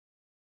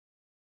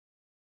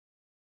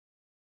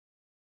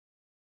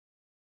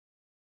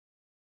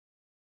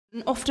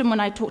And often when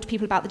I talk to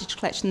people about the digital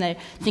collection, they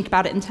think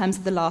about it in terms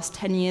of the last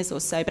 10 years or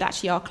so, but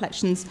actually our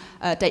collections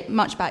date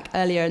much back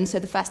earlier, and so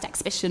the first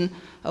exhibition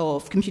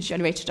of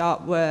computer-generated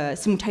art were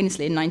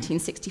simultaneously in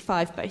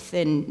 1965, both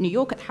in New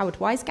York at the Howard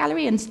Wise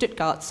Gallery and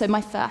Stuttgart. So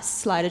my first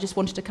slide, I just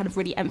wanted to kind of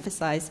really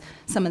emphasize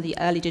some of the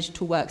early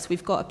digital works.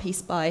 We've got a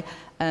piece by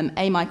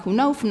A. Michael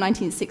Knoll from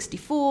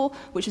 1964,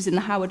 which was in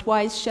the Howard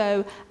Wise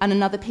show, and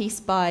another piece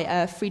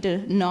by Frieda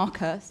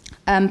Narker.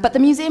 But the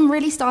museum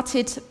really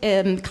started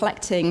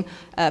collecting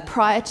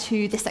prior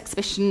to this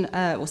exhibition,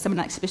 or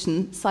seminar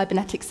exhibition,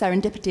 Cybernetic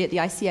Serendipity at the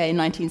ICA in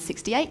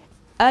 1968.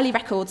 Early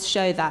records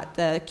show that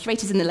the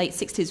curators in the late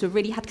 60s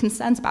really had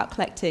concerns about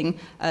collecting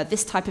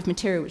this type of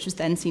material, which was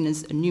then seen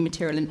as a new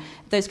material. And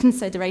those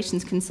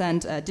considerations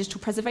concerned digital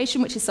preservation,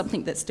 which is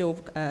something that still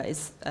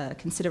is a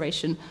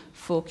consideration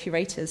for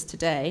curators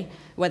today,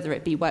 whether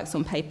it be works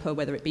on paper,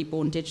 whether it be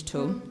born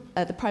digital.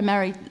 The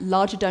primary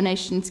larger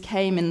donations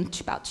came in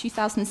about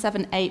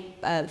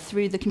 2007-8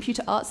 through the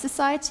Computer Arts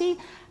Society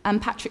and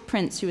Patrick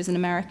Prince, who is an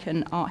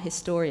American art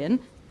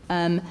historian.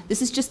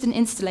 This is just an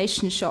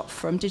installation shot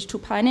from Digital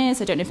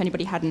Pioneers. I don't know if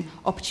anybody had an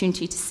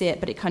opportunity to see it,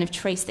 but it kind of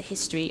traced the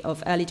history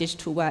of early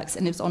digital works,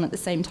 and it was on at the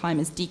same time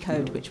as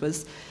Decode, which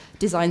was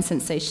Design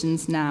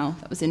Sensations Now.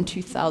 That was in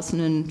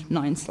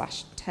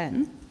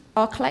 2009/10.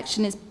 Our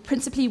collection is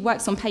principally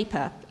works on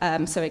paper,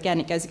 so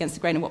again, it goes against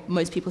the grain of what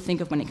most people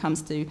think of when it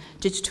comes to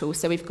digital.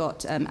 So we've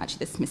got, actually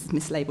this is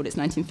mislabeled, it's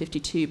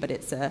 1952, but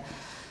it's a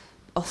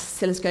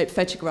oscilloscope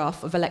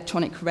photograph of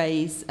electronic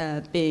rays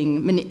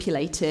being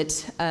manipulated,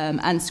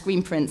 and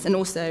screen prints, and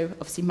also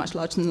obviously much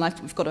larger than life.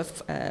 We've got a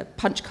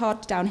punch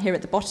card down here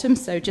at the bottom,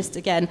 so just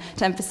again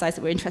to emphasize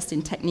that we're interested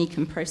in technique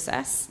and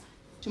process.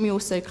 And we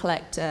also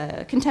collect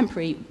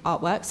contemporary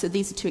artwork. So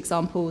these are two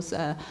examples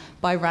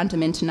by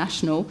Random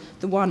International.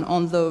 The one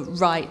on the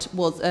right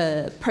was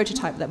a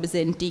prototype that was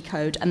in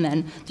Decode, and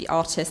then the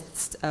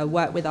artists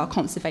worked with our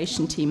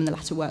conservation team, and the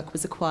latter work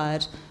was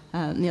acquired.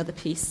 And the other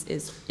piece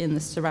is in the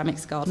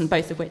ceramics garden,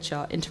 both of which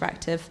are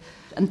interactive.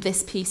 And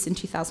this piece in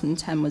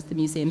 2010 was the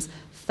museum's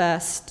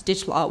first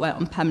digital artwork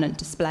on permanent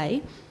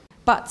display.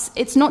 But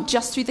it's not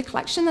just through the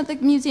collection that the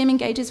museum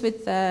engages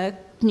with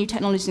new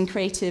technologies and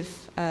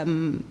creative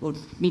or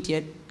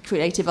media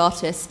creative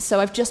artists. So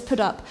I've just put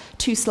up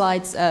two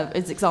slides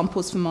as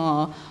examples from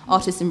our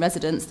artists in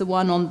residence. The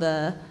one on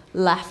the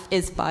left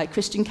is by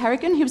Christian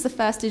Kerrigan, who was the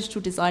first digital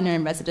designer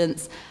in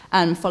residence,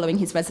 and following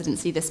his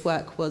residency this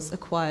work was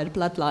acquired,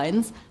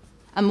 Bloodlines.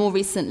 And more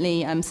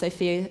recently,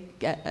 Sophia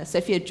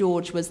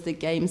George was the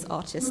games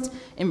artist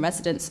in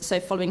residence.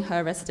 So following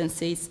her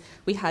residencies,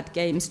 we had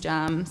games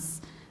jams,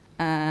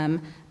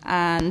 and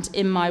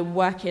in my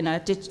work in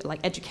a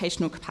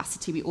educational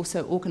capacity, we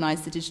also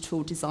organise the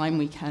Digital Design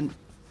Weekend.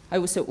 I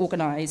also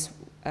organise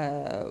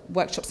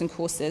workshops and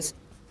courses.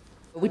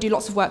 We do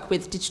lots of work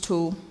with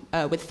digital,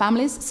 with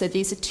families. So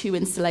these are two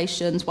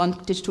installations, one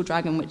Digital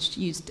Dragon, which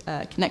used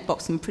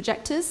ConnectBox and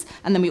projectors,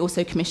 and then we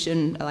also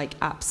commission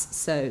apps.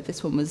 So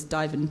this one was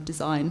Dive and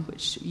Design,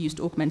 which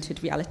used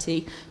augmented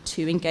reality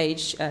to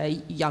engage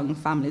young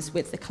families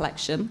with the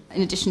collection.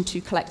 In addition to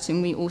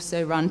collecting, we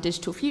also run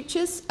Digital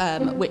Futures,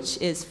 which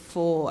is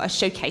for a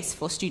showcase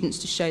for students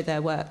to show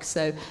their work.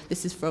 So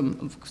this is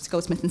from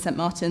Goldsmith and St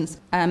Martin's,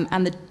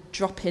 and the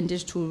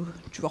digital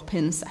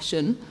drop-in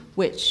session,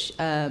 which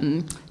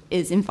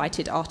is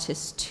invited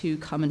artists to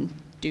come and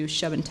do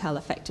show and tell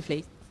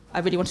effectively. I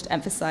really wanted to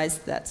emphasize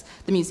that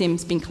the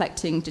museum's been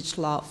collecting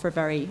digital art for a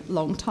very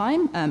long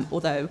time,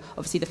 although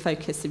obviously the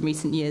focus in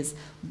recent years,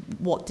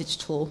 what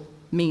digital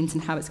means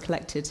and how it's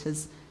collected,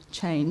 has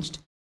changed.